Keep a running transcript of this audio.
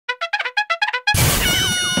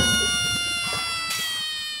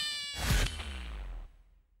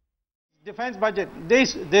defense budget.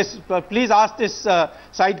 Please ask this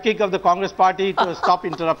sidekick of the Congress party to stop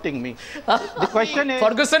interrupting me. The question is...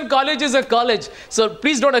 Ferguson College is a college, so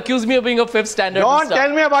please don't accuse me of being a fifth standard. Don't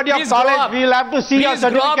tell me about your college. We'll have to see your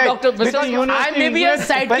certificate. I may be a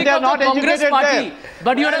sidekick of the Congress party,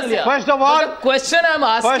 but you know, first of all, the question I'm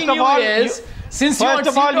asking you is, since you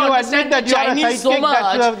seem to understand the Chinese so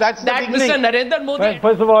much, that Mr. Narendra Modi... Well,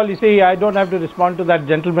 first of all, you see, I don't have to respond to that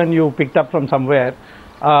gentleman you picked up from somewhere.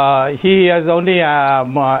 He has only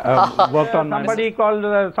worked on somebody called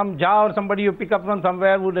some Jha or somebody you pick up from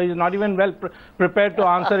somewhere who is not even well prepared to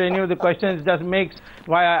answer any of the questions, just makes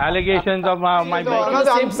allegations of my... One of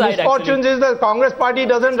the misfortunes is the Congress party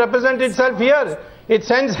doesn't represent itself here. It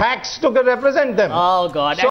sends hacks to represent them. Oh God.